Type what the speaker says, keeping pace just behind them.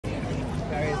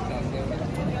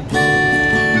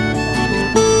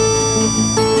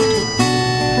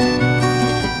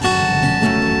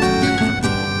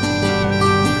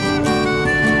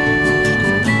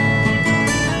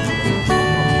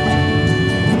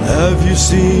Have you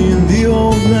seen the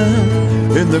old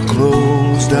man in the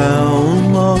closed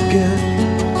down market,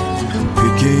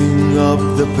 picking up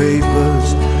the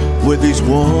papers with his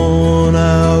worn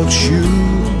out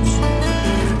shoes?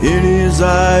 In his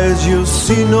eyes you'll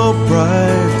see no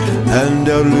pride, hand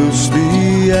out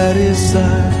loosely at his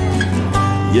side.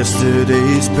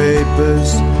 Yesterday's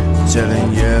papers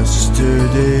telling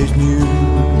yesterday's news.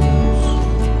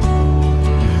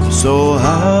 So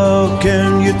how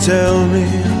can you tell me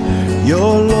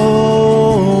you're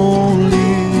lonely,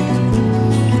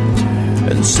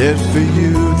 and said for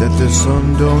you that the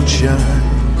sun don't shine?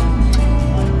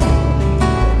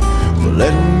 Well,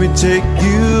 let me take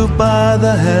you by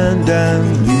the hand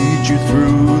and lead you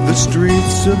through the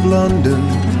streets of London.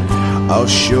 I'll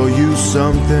show you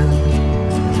something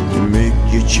to make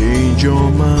you change your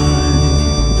mind.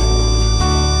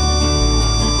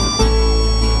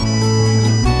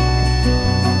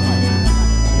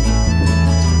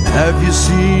 Have you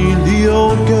seen the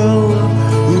old girl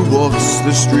who walks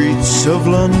the streets of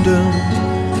London?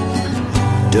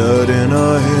 Dirt in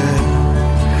her hair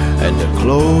and her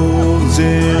clothes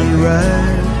in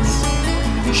rags.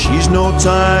 She's no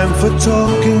time for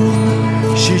talking,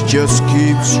 she just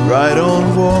keeps right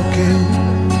on walking,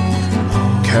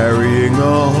 carrying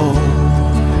her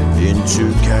home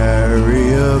into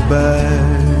carrier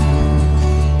bags.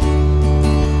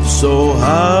 So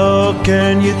how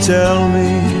can you tell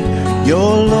me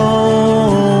you're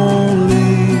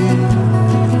lonely,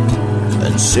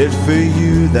 and said for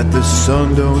you that the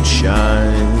sun don't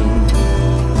shine?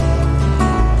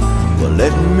 Well,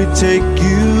 let me take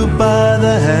you by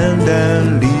the hand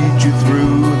and lead you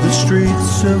through the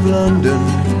streets of London.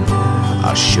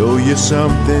 I'll show you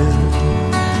something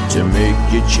to make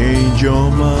you change your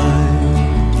mind.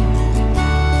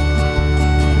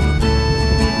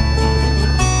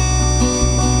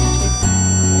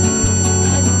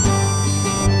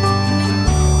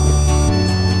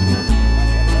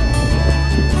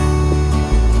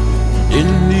 In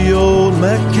the old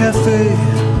Mac Cafe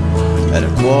at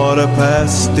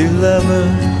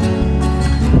 11:15,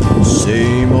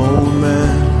 same old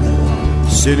man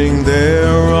sitting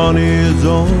there on his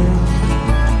own,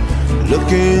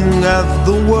 looking at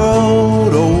the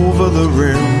world over the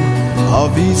rim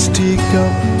of his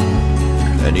teacup,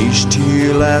 and each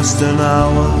tea lasts an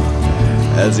hour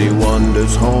as he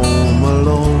wanders home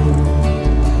alone.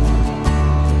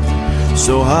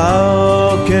 So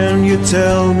how can you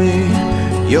tell me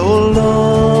you're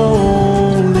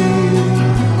lonely,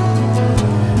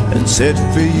 and said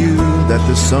for you that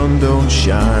the sun don't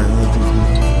shine?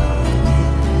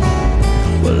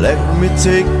 Well, let me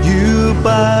take you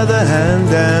by the hand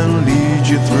and lead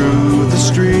you through the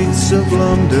streets of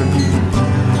London.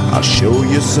 I'll show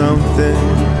you something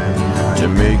to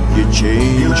make you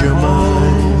change your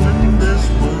mind.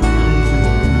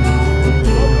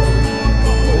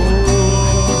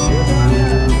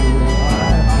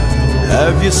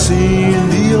 Have you seen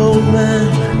the old man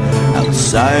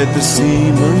outside the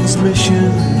seaman's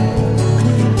mission?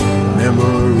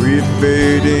 Memory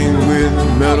fading with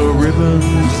metal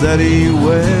ribbons that he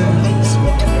wears,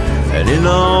 and in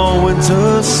our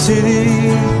winter city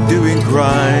doing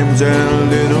crimes and a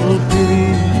little pity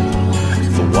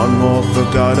for one more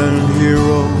forgotten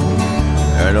hero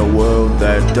and a world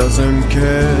that doesn't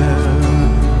care.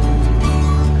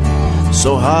 So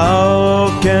how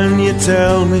can you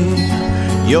tell me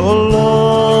you're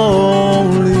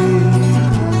lonely,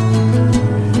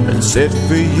 and said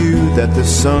for you that the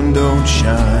sun don't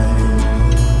shine?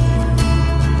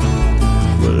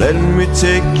 Well, let me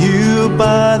take you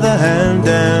by the hand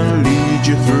and lead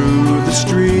you through the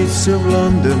streets of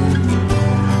London.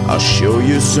 I'll show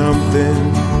you something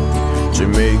to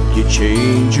make you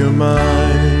change your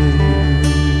mind.